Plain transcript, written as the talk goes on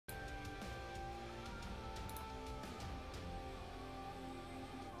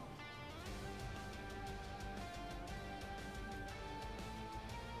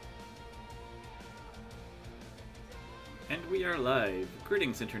And we are live.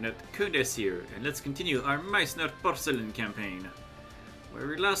 Greetings Internet, Khundes here, and let's continue our Meissner Porcelain campaign. Where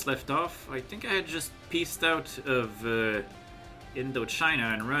we last left off, I think I had just pieced out of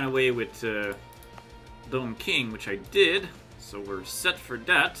Indochina and ran away with Dong King, which I did, so we're set for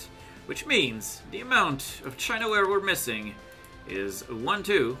that. Which means the amount of Chinaware we're missing is 1,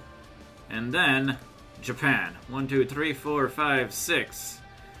 2, and then Japan. 1, 2, 3, 4, 5, 6,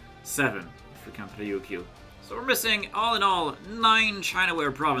 7, if we count Ryukyu. So we're missing, all in all, 9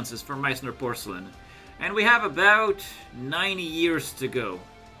 Chinaware provinces for Meissner Porcelain. And we have about 90 years to go.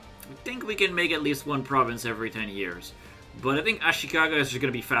 I think we can make at least 1 province every 10 years. But I think Ashikaga is just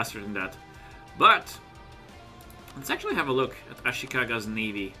going to be faster than that. But let's actually have a look at Ashikaga's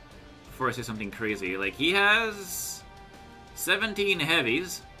navy before I say something crazy. Like, he has 17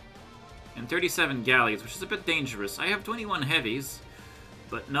 heavies and 37 galleys, which is a bit dangerous. I have 21 heavies,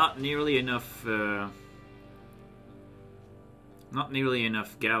 but not nearly enough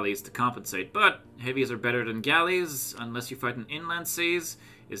galleys to compensate. But heavies are better than galleys, unless you fight an inland seas.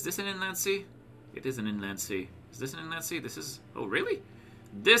 Is this an inland sea? It is an inland sea. Is this an inland sea? This is... Oh, really?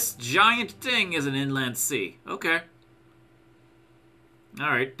 This giant thing is an inland sea. Okay.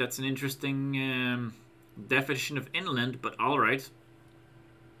 Alright, that's an interesting definition of inland, but alright.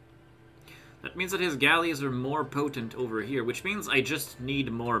 That means that his galleys are more potent over here, which means I just need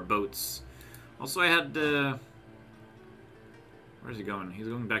more boats. Also, I had... Where's he going? He's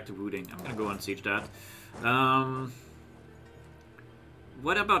going back to Wuding. I'm gonna go and siege that.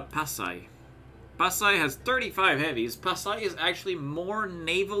 What about Pasai? Pasai has 35 heavies. Pasai is actually more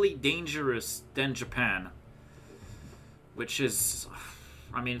navally dangerous than Japan. Which is...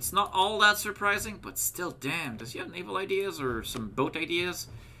 I mean, it's not all that surprising, but still, damn. Does he have naval ideas or some boat ideas?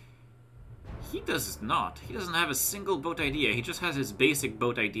 He does not. He doesn't have a single boat idea. He just has his basic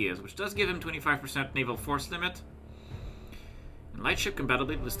boat ideas, which does give him 25% naval force limit. And light ship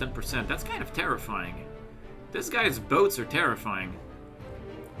compatibility was 10%. That's kind of terrifying. This guy's boats are terrifying.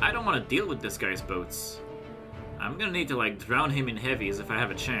 I don't want to deal with this guy's boats. I'm gonna need to, like, drown him in heavies if I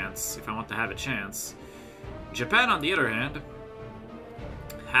have a chance. If I want to have a chance. Japan, on the other hand,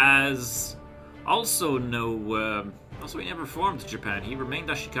 has also no... also, he never formed Japan. He remained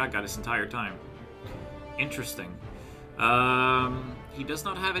Ashikaga this entire time. Interesting. He does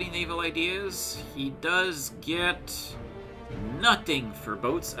not have any naval ideas. He does get... nothing for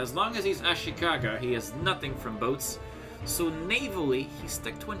boats. As long as he's Ashikaga, he has nothing from boats. So navally, he's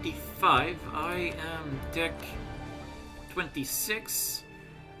Tech 25. I am Tech 26.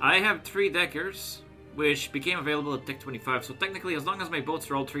 I have 3-deckers, which became available at Tech 25. So technically, as long as my boats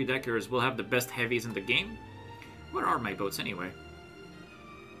are all 3-deckers, we'll have the best heavies in the game. Where are my boats anyway?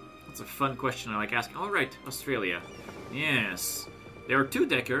 That's a fun question I like asking. Alright, Australia. Yes. There are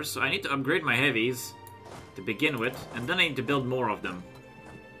 2-deckers, so I need to upgrade my heavies to begin with, and then I need to build more of them.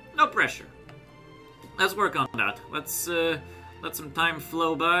 No pressure. Let's work on that. Let's let some time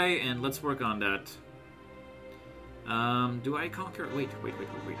flow by, and let's work on that. Do I conquer? Wait.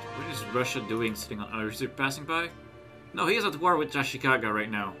 What is Russia doing sitting on... Oh, is he passing by? No, he is at war with Ashikaga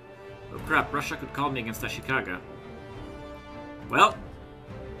right now. Oh crap, Russia could call me against Ashikaga. Well,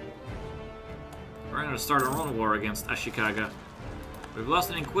 we're gonna start our own war against Ashikaga. We've lost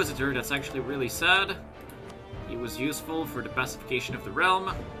an Inquisitor, that's actually really sad. He was useful for the pacification of the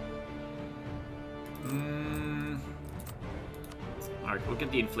realm. Alright, we'll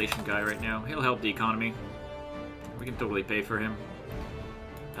get the inflation guy right now. He'll help the economy. We can totally pay for him.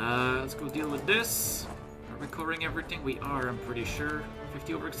 Let's go deal with this. Are we covering everything? We are, I'm pretty sure.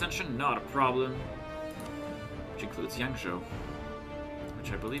 50 overextension? Not a problem. Which includes Yangzhou.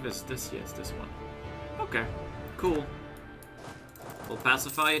 Which I believe is this. Yes, this one. Okay, cool. We'll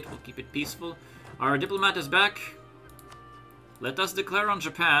pacify it. We'll keep it peaceful. Our diplomat is back. Let us declare on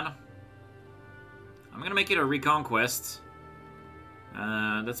Japan. I'm gonna make it a reconquest.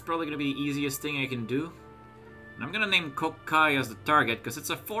 That's probably gonna be the easiest thing I can do. And I'm gonna name Kokkai as the target, because it's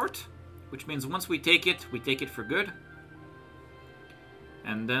a fort, which means once we take it for good.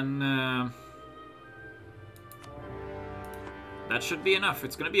 And then... that should be enough.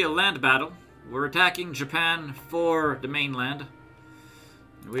 It's gonna be a land battle. We're attacking Japan for the mainland.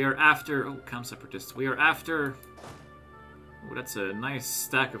 We are after... Oh, come separatists. We are after... Oh, that's a nice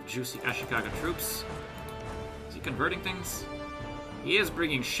stack of juicy Ashikaga troops. Is he converting things? He is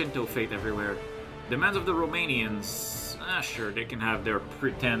bringing Shinto faith everywhere. Demands of the Romanians. Sure, they can have their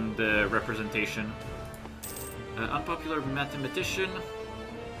pretend representation. Unpopular mathematician.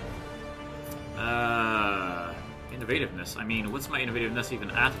 Innovativeness. I mean, what's my innovativeness even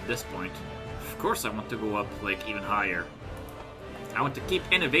at this point? Of course I want to go up, like, even higher. I want to keep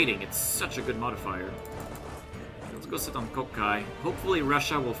innovating. It's such a good modifier. go sit on Kokai. Hopefully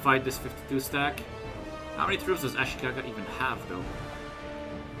Russia will fight this 52 stack. How many troops does Ashikaga even have, though?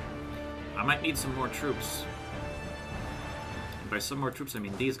 I might need some more troops. And by some more troops, I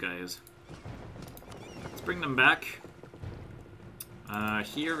mean these guys. Let's bring them back.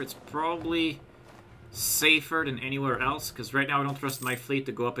 Here, it's probably safer than anywhere else, because right now I don't trust my fleet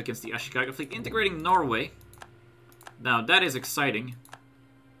to go up against the Ashikaga fleet. Integrating Norway. Now, that is exciting.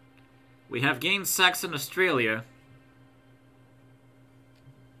 We have gained Saxon Australia.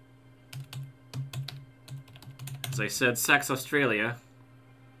 As I said, Sax Australia.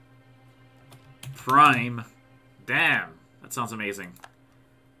 Prime. Damn, that sounds amazing.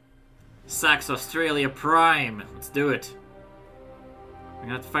 Sax Australia Prime. Let's do it. I'm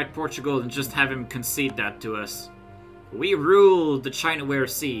gonna have to fight Portugal and just have him concede that to us. We ruled the Chinaware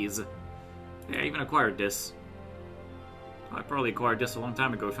seas. Yeah, I even acquired this. I probably acquired this a long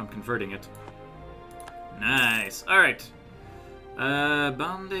time ago if I'm converting it. Nice. Alright.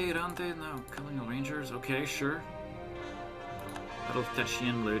 Bande, Rante, no. Colonial Rangers. Okay, sure. Battle of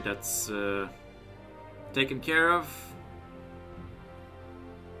Tachienlu, that's taken care of.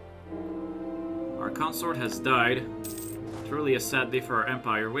 Our consort has died. Truly a sad day for our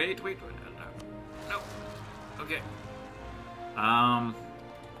empire. Wait, no. Okay. I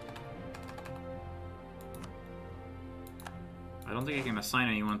don't think I can assign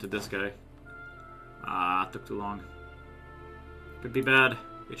anyone to this guy. It took too long. Could be bad.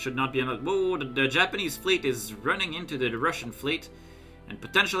 It should not be another. Whoa, the Japanese fleet is running into the Russian fleet and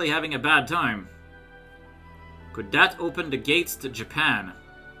potentially having a bad time. Could that open the gates to Japan?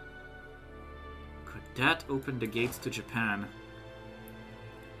 That opened the gates to Japan.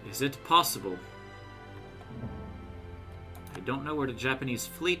 Is it possible? I don't know where the Japanese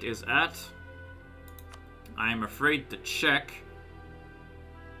fleet is at. I'm afraid to check.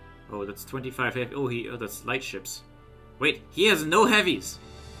 Oh, that's 25 heavy. Oh, that's light ships. Wait, he has no heavies.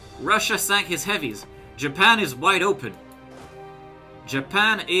 Russia sank his heavies. Japan is wide open.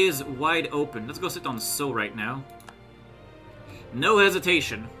 Japan is wide open. Let's go sit on So right now. No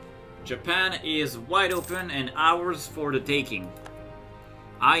hesitation. Japan is wide open and ours for the taking.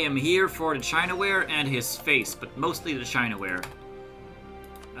 I am here for the Chinaware and his face, but mostly the Chinaware.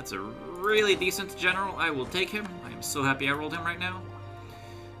 That's a really decent general. I will take him. I am so happy I rolled him right now.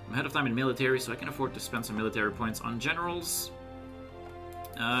 I'm ahead of time in military, so I can afford to spend some military points on generals.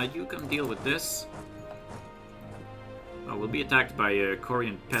 You can deal with this. Oh, we'll be attacked by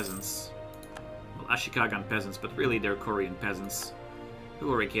Korean peasants. Well, Ashikagan peasants, but really they're Korean peasants.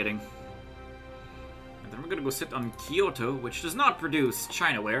 Who are we kidding? And then we're gonna go sit on Kyoto, which does not produce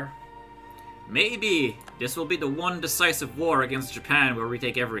Chinaware. Maybe this will be the one decisive war against Japan where we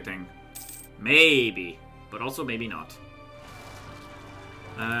take everything. Maybe. But also maybe not.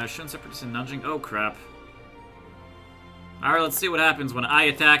 Shun Separatists in Nanjing. Oh, crap. Alright, let's see what happens when I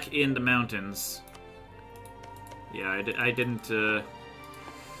attack in the mountains. Yeah, I didn't, I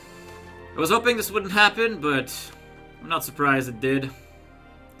was hoping this wouldn't happen, but I'm not surprised it did.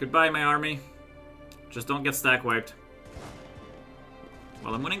 Goodbye, my army. Just don't get stack wiped.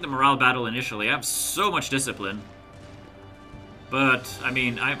 Well, I'm winning the morale battle initially. I have so much discipline. But, I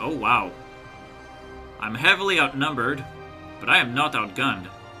mean, oh, wow. I'm heavily outnumbered, but I am not outgunned.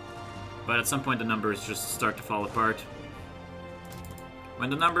 But at some point, the numbers just start to fall apart. When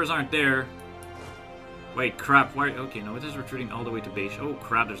the numbers aren't there... Wait, crap, why... Okay, no, it is retreating all the way to base. Oh,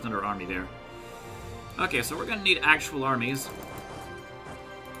 crap, there's another army there. Okay, so we're gonna need actual armies.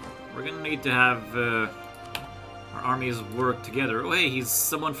 We're gonna need to have our armies work together. Oh, hey, he's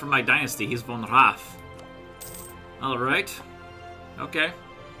someone from my dynasty. He's von Rath. Alright. Okay.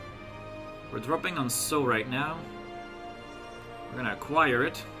 We're dropping on So right now. We're gonna acquire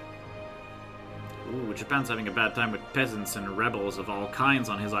it. Ooh, Japan's having a bad time with peasants and rebels of all kinds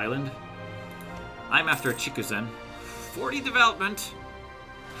on his island. I'm after Chikuzen. 40 development?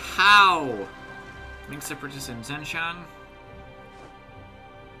 How? Ming Separatists in Zenshan?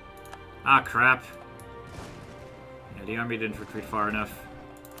 Ah, crap. Yeah, the army didn't retreat far enough.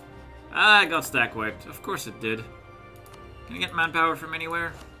 Ah, I got stack wiped. Of course it did. Can I get manpower from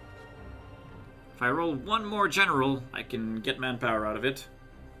anywhere? If I roll one more general, I can get manpower out of it.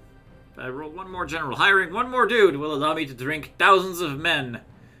 If I roll one more general, hiring one more dude will allow me to drink thousands of men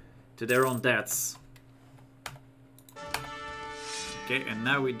to their own deaths. Okay, and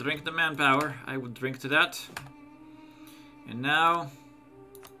now we drink the manpower. I would drink to that. And now...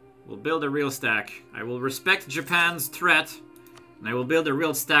 we'll build a real stack. I will respect Japan's threat, and I will build a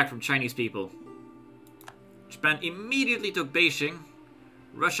real stack from Chinese people. Japan immediately took Beijing.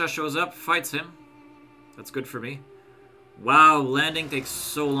 Russia shows up, fights him. That's good for me. Wow, landing takes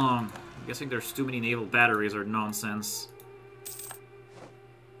so long. I'm guessing there's too many naval batteries or nonsense.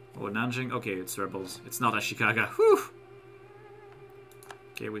 Oh, Nanjing? Okay, it's rebels. It's not Ashikaga. Whew!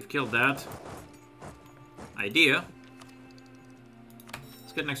 Okay, we've killed that. Idea.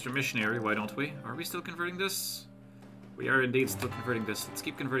 Let's get an extra missionary, why don't we? Are we still converting this? We are indeed still converting this. Let's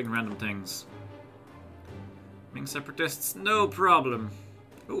keep converting random things. Ming separatists, no problem.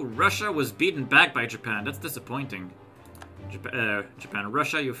 Oh, Russia was beaten back by Japan. That's disappointing. Japan,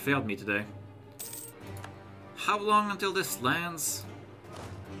 Russia, you failed me today. How long until this lands?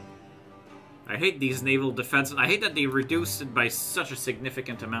 I hate these naval defenses. I hate that they reduced it by such a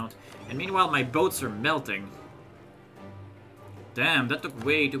significant amount. And meanwhile, my boats are melting. Damn, that took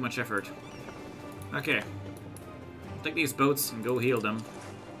way too much effort. Okay. Take these boats and go heal them.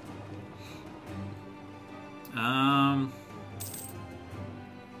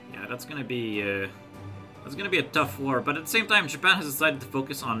 Yeah, that's gonna be a tough war. But at the same time, Japan has decided to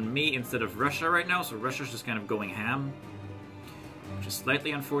focus on me instead of Russia right now, so Russia's just kind of going ham, which is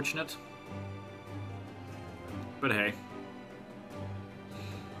slightly unfortunate. But hey.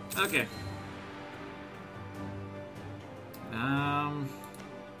 Okay. Yeah,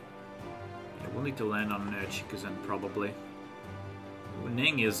 we'll need to land on Chikuzen probably. Ooh,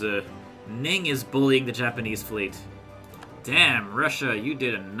 Ning is bullying the Japanese fleet. Damn, Russia, you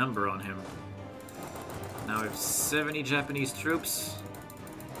did a number on him. Now I have 70 Japanese troops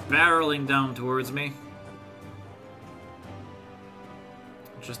barreling down towards me.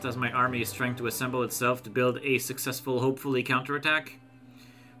 Just as my army is trying to assemble itself to build a successful, hopefully, counterattack.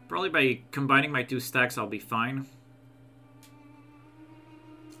 Probably by combining my two stacks, I'll be fine.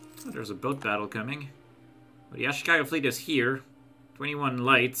 Oh, there's a boat battle coming. Well, the Ashikaga fleet is here. 21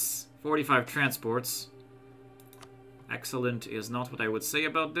 lights, 45 transports. Excellent is not what I would say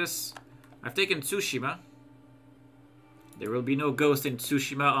about this. I've taken Tsushima. There will be no ghost in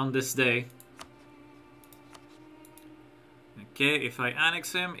Tsushima on this day. Okay, if I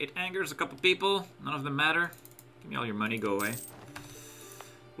annex him, it angers a couple people. None of them matter. Give me all your money, go away.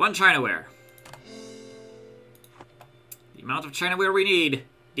 1 Chinaware. The amount of Chinaware we need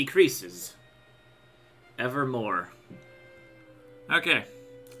decreases. Ever more. Okay.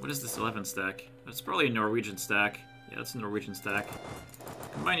 What is this 11 stack? That's probably a Norwegian stack. Yeah, that's a Norwegian stack.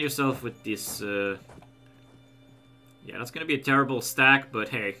 Combine yourself with this... Yeah, that's gonna be a terrible stack, but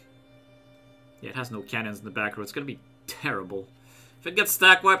hey. Yeah, it has no cannons in the back row. It's gonna be terrible. If it gets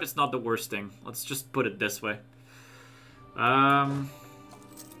stack wiped, it's not the worst thing. Let's just put it this way.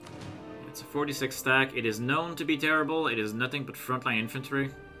 It's a 46 stack. It is known to be terrible. It is nothing but frontline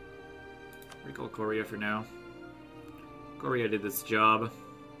infantry. Recall Korea for now. Korea did its job.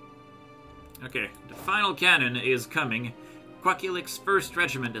 Okay, the final cannon is coming. Kwakilik's 1st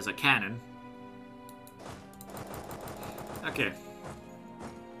Regiment is a cannon. Okay.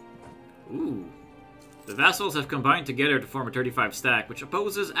 Ooh. The vassals have combined together to form a 35 stack, which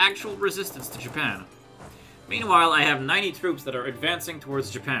opposes actual resistance to Japan. Meanwhile, I have 90 troops that are advancing towards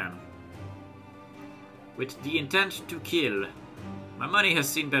Japan, with the intent to kill. My money has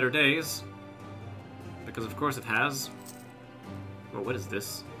seen better days, because of course it has. Well, what is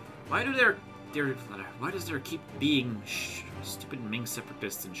this? Why does there keep being stupid Ming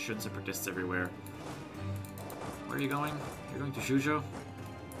separatists and Shun separatists everywhere? Where are you going? You're going to Shujo?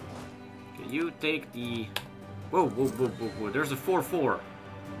 Okay, you take the... Whoa, whoa, whoa, whoa, whoa. There's a 4-4.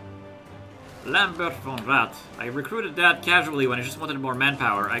 Lambert von Rath. I recruited that casually when I just wanted more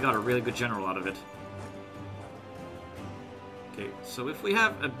manpower. I got a really good general out of it. Okay, so if we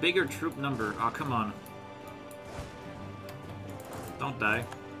have a bigger troop number... Oh, come on. Don't die.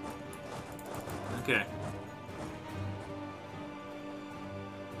 Okay.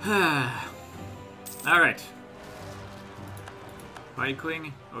 Alright.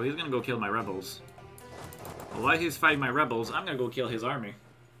 Viking. Oh, he's gonna go kill my rebels. Well, while he's fighting my rebels, I'm gonna go kill his army.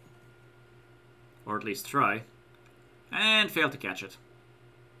 Or at least try. And fail to catch it.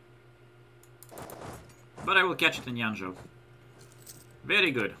 But I will catch it in Yanzhou.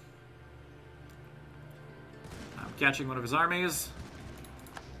 Very good. I'm catching one of his armies.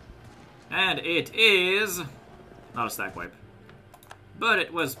 And it is... not a stack wipe. But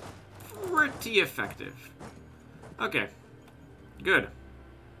it was pretty effective. Okay. Good.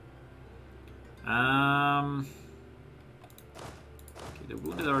 Okay, the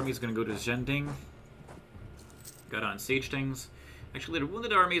wounded army is going to go to Zhending. Got on siege things. Actually, the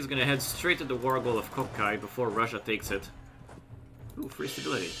wounded army is going to head straight to the war goal of Kokkai before Russia takes it. Ooh, free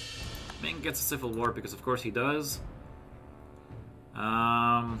stability. Ming gets a civil war because of course he does.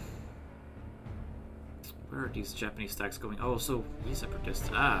 Where are these Japanese stacks going? Oh, so he's separatists.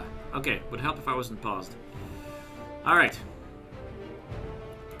 Ah, okay. Would help if I wasn't paused. Alright.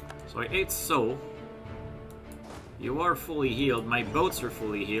 So I ate Seoul. You are fully healed. My boats are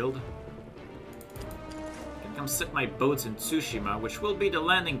fully healed. I can come set my boats in Tsushima, which will be the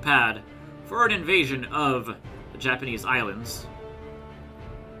landing pad for an invasion of the Japanese islands.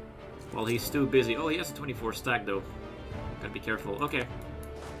 While he's too busy. Oh, he has a 24 stack though. Gotta be careful. Okay.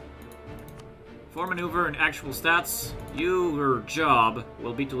 For maneuver and actual stats, your job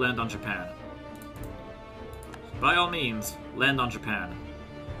will be to land on Japan. So by all means, land on Japan.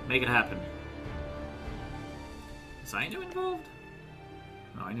 Make it happen. Is Ainu involved?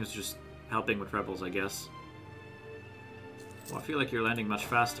 No, Ainu's just helping with rebels, I guess. Well, I feel like you're landing much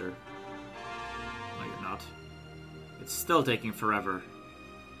faster. No, you're not. It's still taking forever.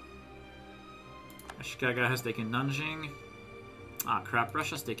 Ashikaga has taken Nanjing. Ah, crap.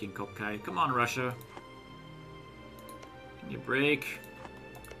 Russia's taking Kokkai. Come on, Russia. Can you break?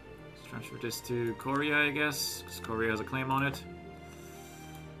 Let's transfer this to Korea, I guess, because Korea has a claim on it.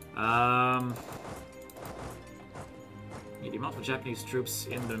 Yeah, the amount of Japanese troops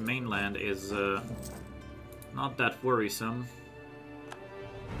in the mainland is not that worrisome.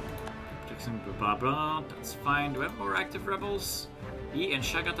 Protection Baba, that's fine. Do I have more active rebels? Yi and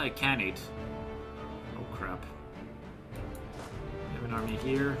Shagatai Khanate. Oh crap. We have an army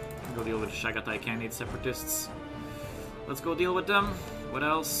here. I can go deal with the Shagatai Khanate separatists. Let's go deal with them. What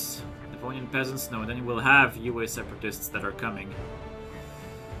else? Livonian peasants? No, then you will have UA separatists that are coming.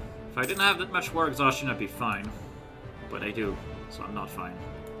 If I didn't have that much war exhaustion, I'd be fine. But I do, so I'm not fine.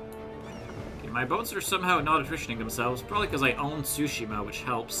 Okay, my boats are somehow not attritioning themselves, probably because I own Tsushima, which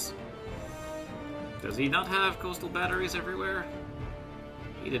helps. Does he not have coastal batteries everywhere?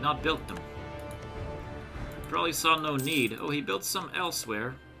 He did not build them. He probably saw no need. Oh, he built some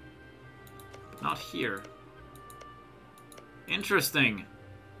elsewhere. But not here. Interesting.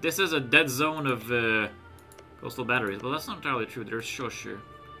 This is a dead zone of coastal batteries. Well, that's not entirely true. There's Shoshu.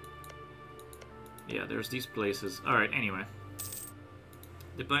 Yeah, there's these places. Alright, anyway.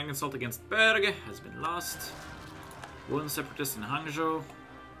 Deploying assault against Berge has been lost. One separatist in Hangzhou.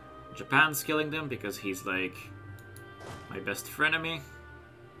 Japan's killing them because he's like my best frenemy.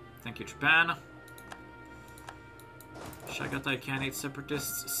 Thank you, Japan. Shagatai Khanate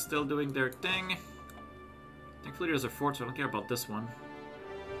separatists still doing their thing. Thankfully there's a fort, so I don't care about this one.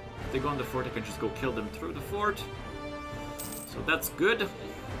 If they go on the fort, I can just go kill them through the fort. So that's good.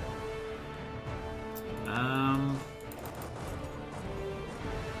 Okay,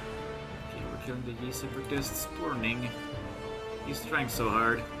 we're killing the Yi separatists. Poor Ning. He's trying so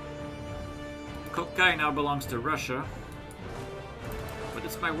hard. Kokkai now belongs to Russia. But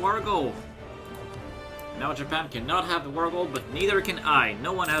it's my war goal. Now Japan cannot have the war goal, but neither can I.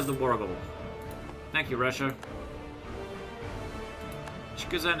 No one has the war goal. Thank you, Russia.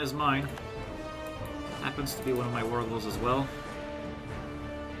 Chikuzen is mine. Happens to be one of my war goals as well.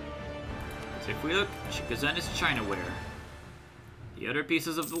 So if we look, Chikuzen is Chinaware. The other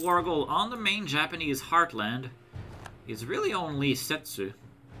pieces of the war goal on the main Japanese heartland is really only Setsu.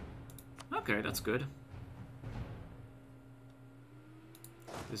 Okay, that's good.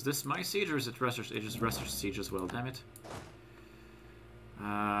 Is this my siege or is it Russia's? It is Russia's siege as well, damn it.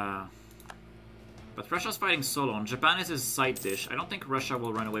 But Russia's fighting solo and Japan is his side dish. I don't think Russia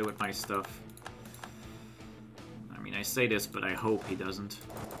will run away with my stuff. I mean, I say this, but I hope he doesn't.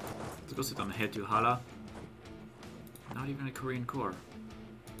 Let's go sit on Hetuhala. Not even a Korean core.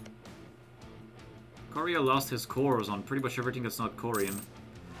 Korea lost his cores on pretty much everything that's not Korean.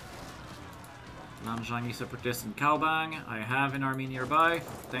 Nanjiang separatists in Kaobang. I have an army nearby,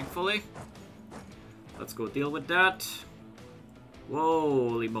 thankfully. Let's go deal with that.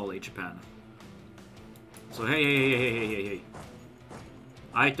 Holy moly, Japan. So hey.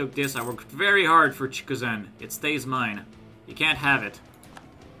 I took this, I worked very hard for Chikuzen. It stays mine. You can't have it.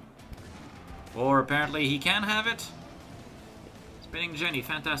 Or apparently he can have it. Spinning Jenny,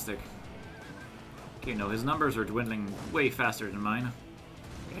 fantastic. Okay, no, his numbers are dwindling way faster than mine.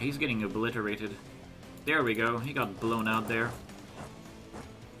 Yeah, he's getting obliterated. There we go, he got blown out there.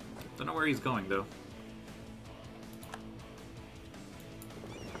 Don't know where he's going though.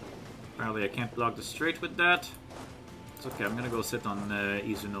 Apparently I can't block the strait with that. It's okay, I'm gonna go sit on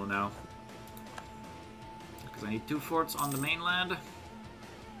Izuno now. Because I need 2 forts on the mainland.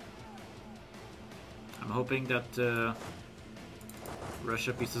 I'm hoping that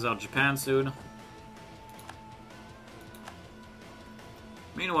Russia pieces out Japan soon.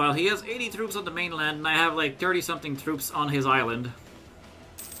 Meanwhile, he has 80 troops on the mainland, and I have like 30-something troops on his island.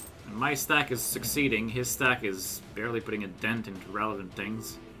 And my stack is succeeding. His stack is barely putting a dent into relevant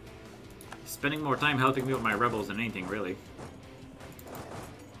things. He's spending more time helping me with my rebels than anything, really.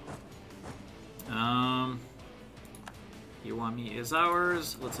 Iwami is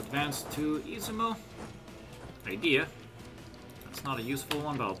ours. Let's advance to Izumo. Idea. That's not a useful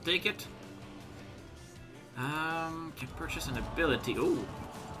one, but I'll take it. Can purchase an ability. Oh!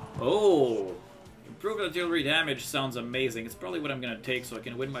 Oh! Improved artillery damage sounds amazing. It's probably what I'm gonna take so I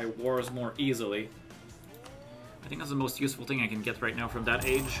can win my wars more easily. I think that's the most useful thing I can get right now from that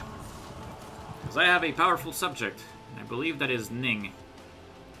age. Because I have a powerful subject, and I believe that is Ning.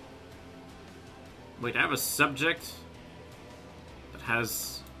 Wait, I have a subject that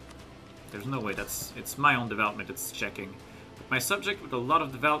has... There's no way, it's my own development it's checking. But my subject with a lot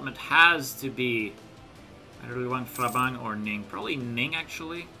of development has to be either Luang Frabang or Ning. Probably Ning,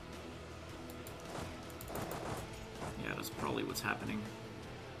 actually. Yeah, that's probably what's happening.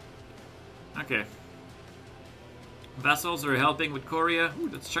 Okay. Vassals are helping with Korea. Ooh,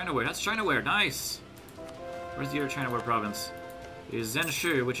 that's Chinaware. That's Chinaware. Nice. Where's the other Chinaware province? It is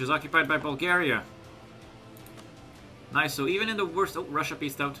Zenshu, which is occupied by Bulgaria. Nice. So even in the worst... Oh, Russia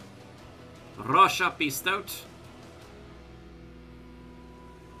peaced out. Russia peaced out.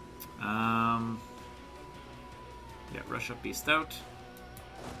 Yeah, Russia peaced out.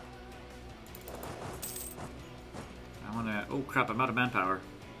 I wanna... Oh crap, I'm out of manpower.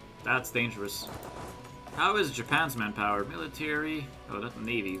 That's dangerous. How is Japan's manpower? Military... Oh, that's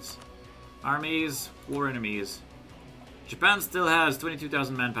navies. Armies, war enemies. Japan still has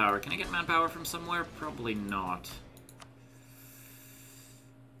 22,000 manpower. Can I get manpower from somewhere? Probably not.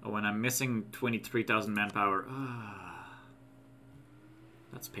 Oh, and I'm missing 23,000 manpower.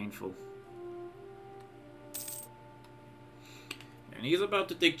 That's painful. And he's about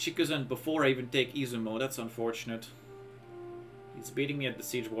to take Chikuzen before I even take Izumo. That's unfortunate. He's beating me at the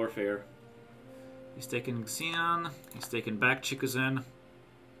siege warfare. He's taken Xi'an. He's taken back Chikuzen.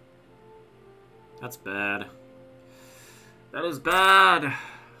 That's bad. That is bad.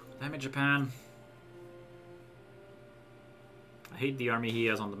 Damn it, Japan. I hate the army he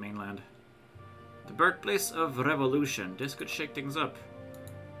has on the mainland. The birthplace of revolution. This could shake things up.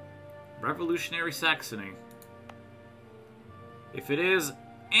 Revolutionary Saxony. If it is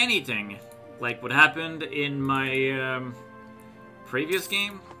anything like what happened in my previous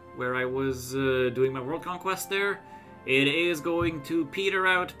game, where I was doing my world conquest there, it is going to peter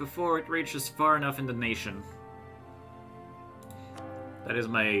out before it reaches far enough in the nation. That is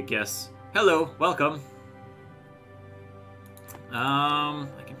my guess. Hello, welcome.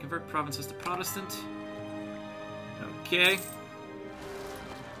 I can convert provinces to Protestant. Okay.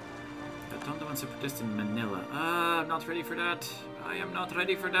 Tondo and Separatist in Manila. I'm not ready for that. I am not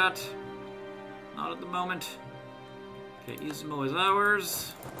ready for that. Not at the moment. Okay, Izumo is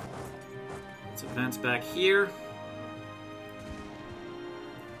ours. Let's advance back here.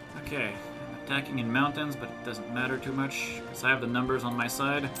 Okay, I'm attacking in mountains, but it doesn't matter too much, because I have the numbers on my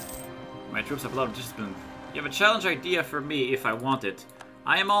side. My troops have a lot of discipline. You have a challenge idea for me if I want it.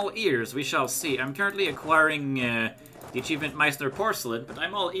 I am all ears, we shall see. I'm currently acquiring the achievement Meissner Porcelain, but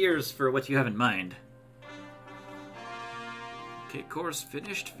I'm all ears for what you have in mind. Okay, course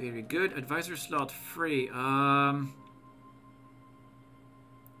finished. Very good. Advisor slot free. There's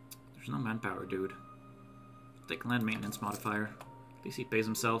no manpower, dude. Take land maintenance modifier. At least he pays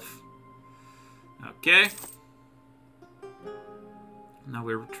himself. Okay. Now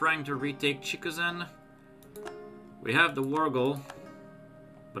we're trying to retake Chikuzen. We have the war goal,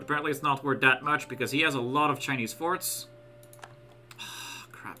 but apparently it's not worth that much because he has a lot of Chinese forts. Oh,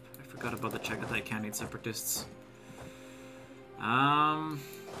 crap, I forgot about the Chagatai Khanate separatists.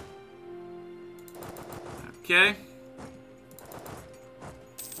 Okay.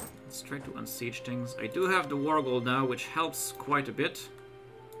 Let's try to unsiege things. I do have the war goal now, which helps quite a bit.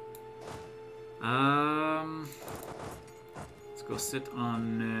 Let's go sit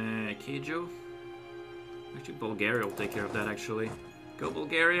on Keijo. Actually, Bulgaria will take care of that, actually. Go,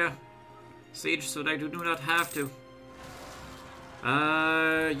 Bulgaria! Siege so that I do not have to.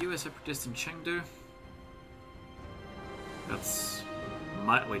 US separatists in Chengdu. That's...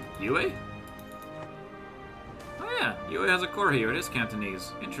 Wait, UA? Oh yeah, UA has a core here. It is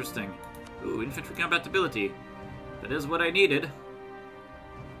Cantonese. Interesting. Ooh, infantry compatibility. That is what I needed.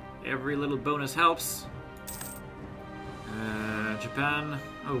 Every little bonus helps. Japan...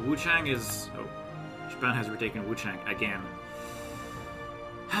 Oh, Wuchang is... Oh, Japan has retaken Wuchang again.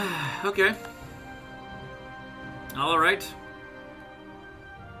 Okay. Alright.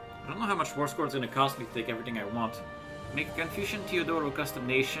 I don't know how much war score it's going to cost me to take everything I want. Make a Confucian Teodoro custom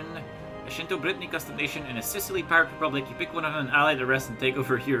nation, a Shinto Brittany custom nation, and a Sicily Pirate Republic. You pick one of them and ally the rest and take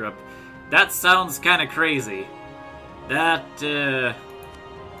over Europe. That sounds kind of crazy. That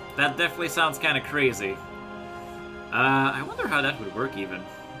definitely sounds kind of crazy. I wonder how that would work even.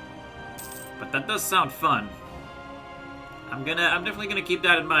 But that does sound fun. I'm definitely gonna keep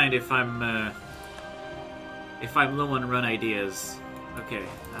that in mind if I'm low on run ideas. Okay,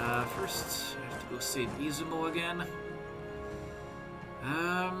 first I have to go save Izumo again.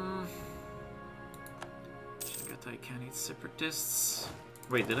 Shagatai can't eat separatists.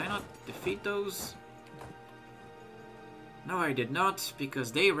 Wait, did I not defeat those? No, I did not,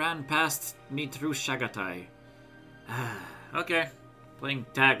 because they ran past me through Shagatai. Okay, playing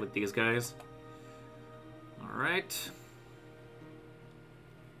tag with these guys. Alright.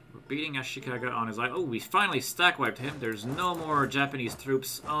 We're beating Ashikaga on his eye. Oh, we finally stack wiped him. There's no more Japanese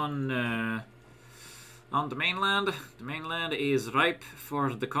troops on the mainland. The mainland is ripe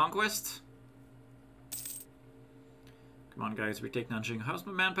for the conquest. Come on, guys, retake Nanjing. How's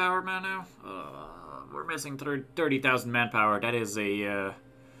my manpower now? We're missing 30,000 manpower. That is a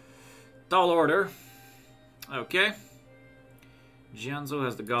tall order. Okay. Jianzhou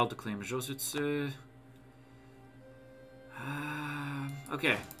has the gall to claim Josutsu.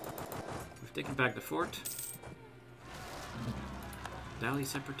 Okay. We've taken back the fort. Dali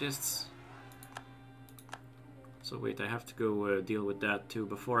separatists. So wait, I have to go deal with that too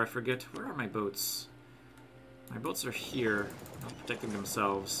before I forget. Where are my boats? My boats are here, not protecting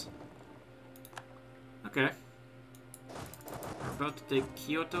themselves. Okay. We're about to take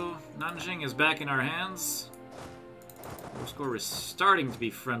Kyoto. Nanjing is back in our hands. Moscow is starting to be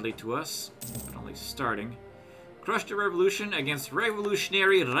friendly to us, but only starting. Crush the revolution against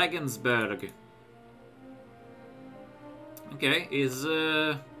revolutionary Regensburg. Okay,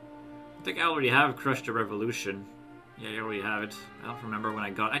 I think I already have crushed the revolution. Yeah, I already have it. I don't remember when I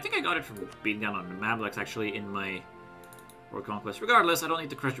got it. I think I got it from beating down on the Mamluks actually in my World Conquest. Regardless, I don't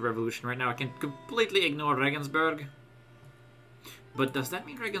need to crush the revolution right now. I can completely ignore Regensburg. But does that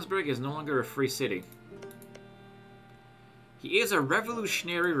mean Regensburg is no longer a free city? He is a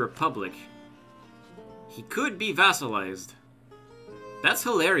revolutionary republic. He could be vassalized. That's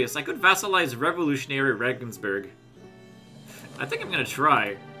hilarious. I could vassalize revolutionary Regensburg. I think I'm gonna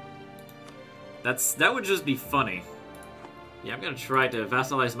try. That would just be funny. Yeah, I'm gonna try to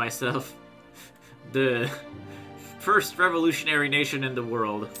vassalize myself. The first revolutionary nation in the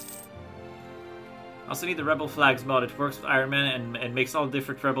world. Also need the rebel flags mod. It works with Iron Man and makes all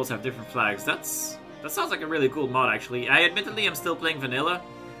different rebels have different flags. That sounds like a really cool mod, actually. I admittedly am still playing vanilla.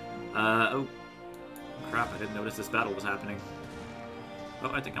 Oh crap! I didn't notice this battle was happening.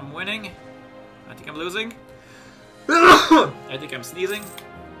 Oh, I think I'm winning. I think I'm losing. I think I'm sneezing.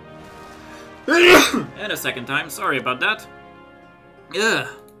 And a second time. Sorry about that. Ugh.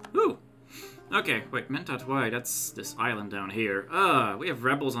 Woo. Okay, wait, Mentat, why? That's this island down here. We have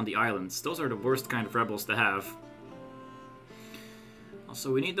rebels on the islands. Those are the worst kind of rebels to have.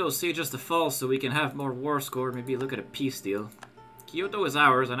 Also, we need those sieges to fall so we can have more war score. Maybe look at a peace deal. Kyoto is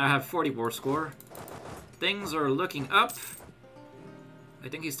ours, and I have 40 war score. Things are looking up. I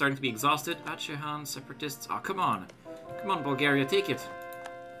think he's starting to be exhausted. Achehan, separatists. Oh, come on. Come on, Bulgaria, take it.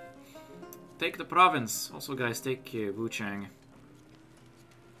 Take the province. Also, guys, take Wuchang.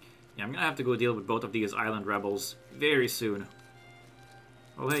 Yeah, I'm gonna have to go deal with both of these island rebels very soon.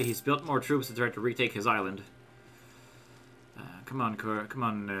 Oh, hey, he's built more troops to try to retake his island. Come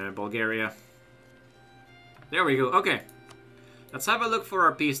on, Bulgaria. There we go. Okay. Let's have a look for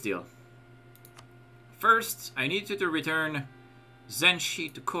our peace deal. First, I need you to return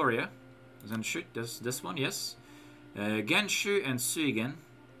Zenshi to Korea. Zenshu, this one, yes. Genshu and Suigen.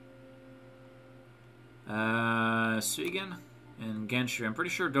 Suigen and Genshu. I'm pretty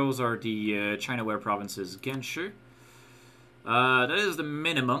sure those are the China-ware provinces. Genshu. That is the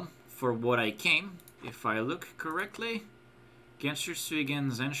minimum for what I came, if I look correctly. Genshu,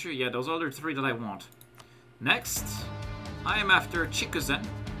 Suigen, Zenshu. Yeah, those are the three that I want. Next, I am after Chikuzen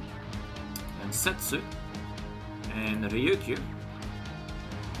and Setsu and Ryukyu.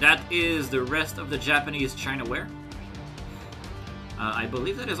 That is the rest of the Japanese China-ware. I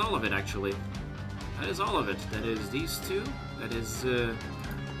believe that is all of it, actually. That is all of it. That is these two. That is,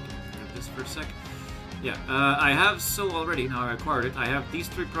 this for a sec. Yeah, I have Seoul already. Now I acquired it. I have these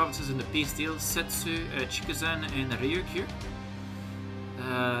three provinces in the peace deal. Setsu, Chikuzen, and Ryukyu.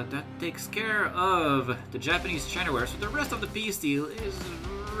 That takes care of the Japanese China-ware. So the rest of the peace deal is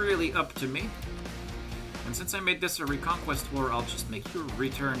really up to me. And since I made this a reconquest war, I'll just make you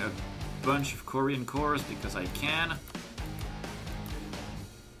return a bunch of Korean cores because I can.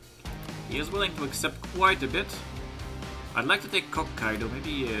 He is willing to accept quite a bit. I'd like to take Hokkaido,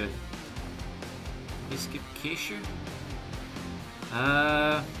 maybe skip Keishu.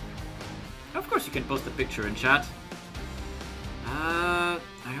 Of course you can post a picture in chat.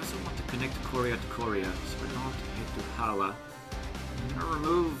 I also want to connect Korea to Korea, so we're not head to Hala. I'm gonna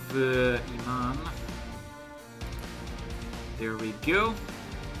remove Iman. There we go.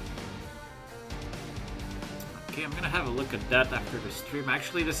 Okay, I'm gonna have a look at that after the stream.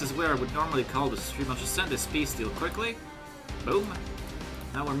 Actually, this is where I would normally call the stream. I'll just send this peace deal quickly. Boom.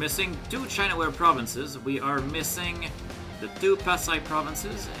 Now we're missing 2 Chinaware provinces. We are missing the 2 Pasai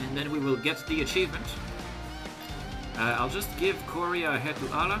provinces, and then we will get the achievement. I'll just give Korea a head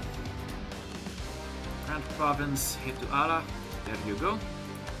to Allah. Grand Province, head to Allah. There you go.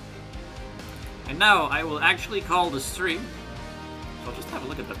 And now I will actually call the stream. I'll just have a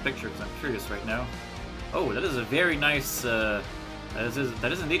look at the picture because I'm curious right now. Oh, that is a very nice, that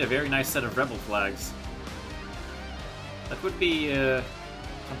is indeed a very nice set of rebel flags. That would be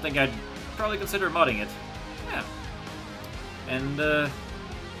something I'd probably consider modding it. Yeah. And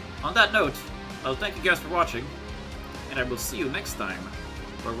on that note, I'll thank you guys for watching, and I will see you next time,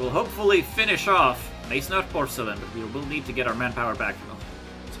 where we'll hopefully finish off Meissner Porcelain, but we will need to get our manpower back. Oh,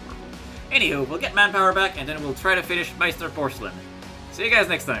 it's horrible. Anywho, we'll get manpower back, and then we'll try to finish Meissner Porcelain. See you guys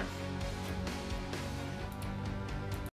next time.